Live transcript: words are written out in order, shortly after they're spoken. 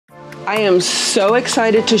I am so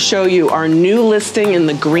excited to show you our new listing in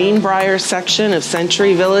the Greenbrier section of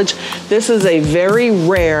Century Village. This is a very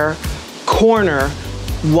rare corner,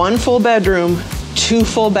 1 full bedroom, 2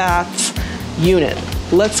 full baths unit.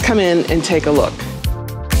 Let's come in and take a look.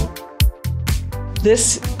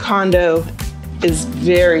 This condo is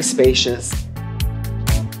very spacious.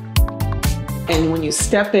 And when you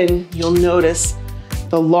step in, you'll notice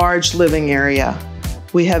the large living area.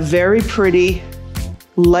 We have very pretty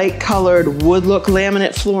light colored wood look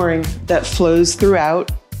laminate flooring that flows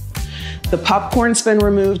throughout. The popcorn's been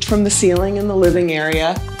removed from the ceiling in the living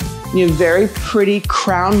area. You have very pretty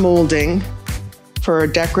crown molding for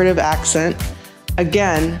a decorative accent.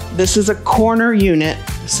 Again, this is a corner unit,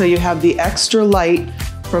 so you have the extra light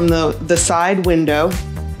from the side window.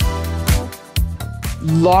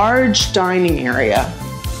 Large dining area,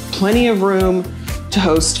 plenty of room to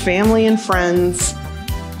host family and friends.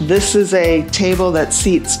 This is a table that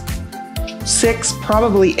seats 6,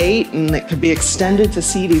 probably 8, and it could be extended to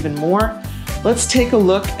seat even more. Let's take a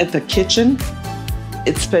look at the kitchen.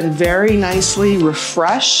 It's been very nicely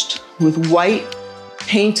refreshed with white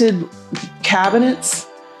painted cabinets,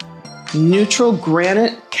 neutral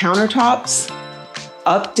granite countertops,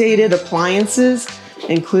 updated appliances,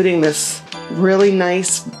 including this really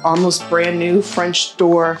nice, almost brand new French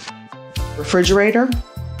door refrigerator,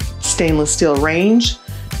 stainless steel range.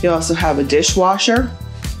 You also have a dishwasher,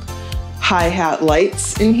 hi-hat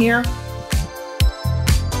lights in here.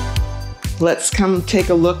 Let's come take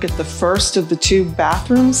a look at the first of the 2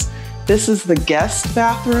 bathrooms. This is the guest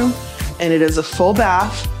bathroom, and it is a full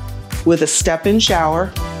bath with a step-in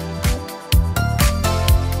shower.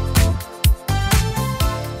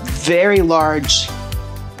 Very large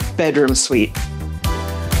bedroom suite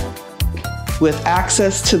with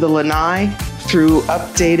access to the lanai through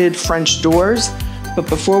updated French doors. But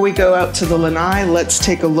before we go out to the lanai, let's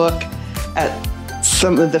take a look at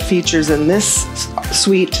some of the features in this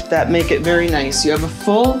suite that make it very nice. You have a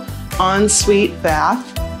full ensuite bath,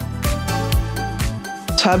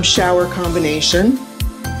 tub shower combination.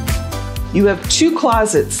 You have 2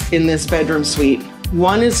 closets in this bedroom suite.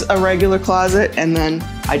 One is a regular closet, and then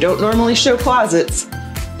I don't normally show closets,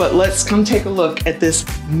 but let's come take a look at this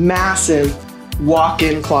massive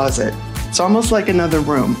walk-in closet. It's almost like another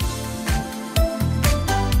room.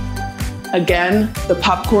 Again, the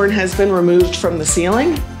popcorn has been removed from the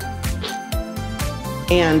ceiling,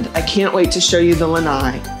 and I can't wait to show you the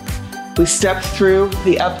lanai. We stepped through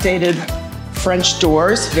the updated French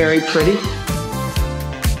doors, very pretty.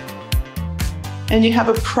 And you have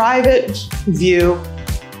a private view,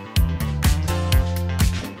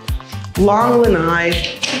 long lanai.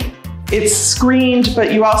 It's screened,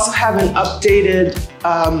 but you also have an updated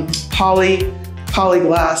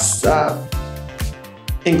polyglass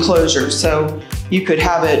enclosure. So you could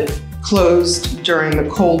have it closed during the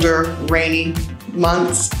colder, rainy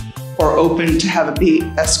months, or open to have it be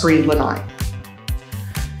a screened lanai.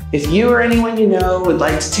 If you or anyone you know would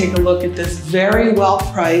like to take a look at this very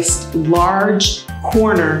well-priced, large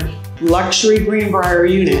corner luxury Greenbrier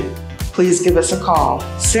unit, please give us a call.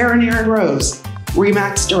 Sarah, Near, and Rose,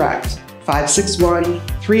 Remax Direct,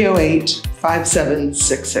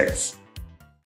 561-308-5766.